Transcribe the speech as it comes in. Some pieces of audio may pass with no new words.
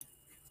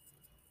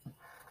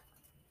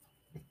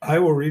I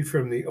will read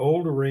from the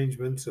old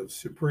arrangements of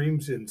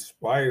Supreme's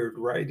inspired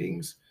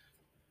writings,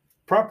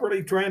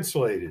 properly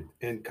translated,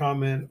 and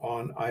comment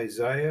on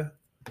Isaiah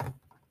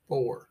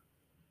 4.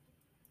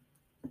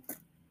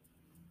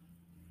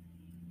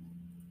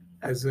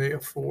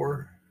 Isaiah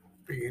 4,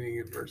 beginning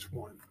in verse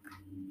 1.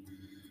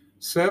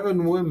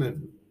 7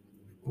 women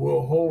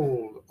will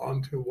hold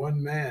onto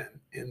one man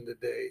in the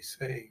day,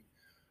 saying,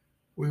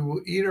 we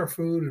will eat our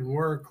food and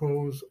wear our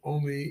clothes,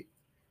 only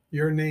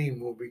your name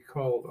will be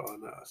called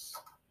on us.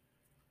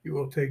 You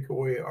will take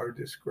away our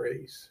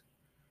disgrace.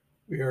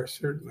 We are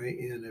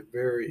certainly in a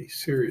very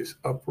serious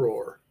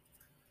uproar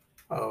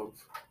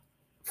of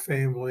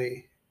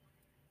family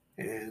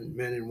and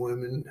men and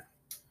women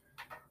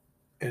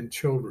and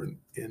children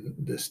in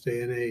this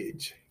day and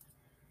age.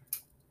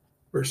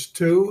 Verse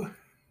 2,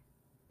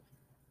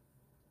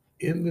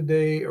 in the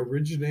day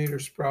originator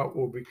sprout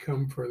will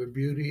become for the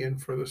beauty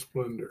and for the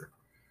splendor.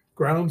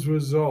 Grounds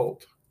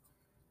result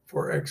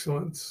for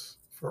excellence,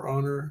 for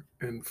honor,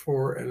 and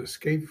for an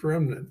escaped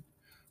remnant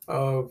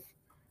of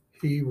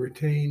he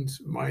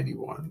retains mighty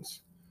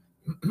ones.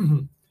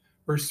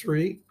 Verse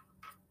 3,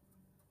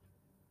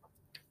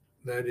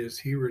 that is,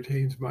 he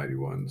retains mighty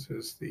ones,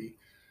 is the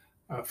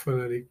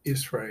phonetic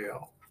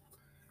Israel.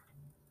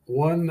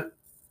 One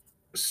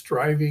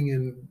striving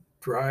in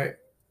dry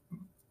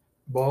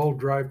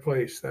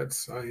place,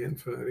 that's Zion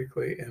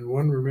phonetically, and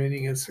one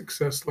remaining in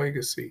success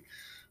legacy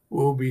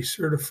will be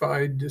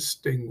certified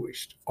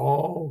distinguished,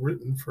 all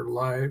written for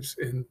lives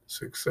in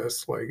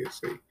success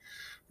legacy.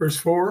 Verse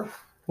 4,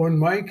 when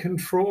my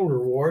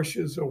controller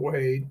washes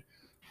away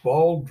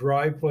bald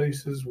dry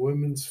places,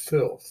 women's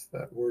filth,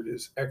 that word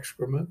is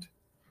excrement,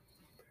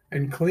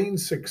 and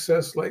cleans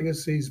success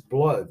legacy's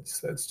bloods,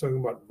 that's talking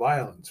about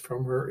violence,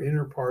 from her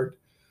inner part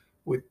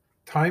with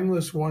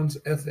timeless one's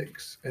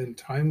ethics and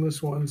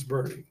timeless one's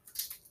burning.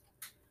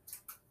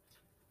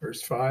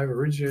 Verse 5,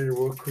 originator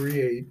will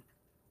create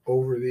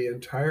over the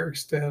entire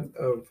extent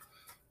of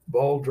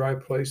bald dry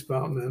place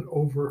mountain and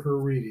over her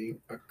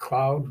reading a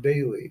cloud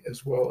daily,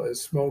 as well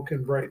as smoke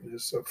and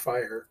brightness of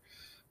fire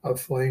of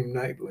flame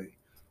nightly.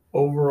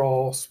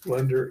 Overall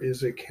splendor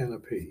is a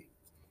canopy.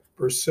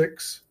 Verse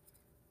 6,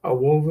 a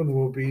woven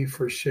will be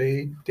for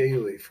shade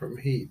daily from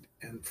heat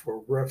and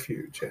for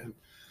refuge and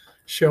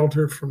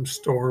shelter from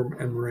storm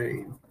and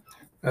rain.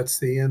 That's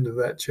the end of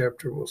that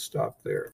chapter. We'll stop there.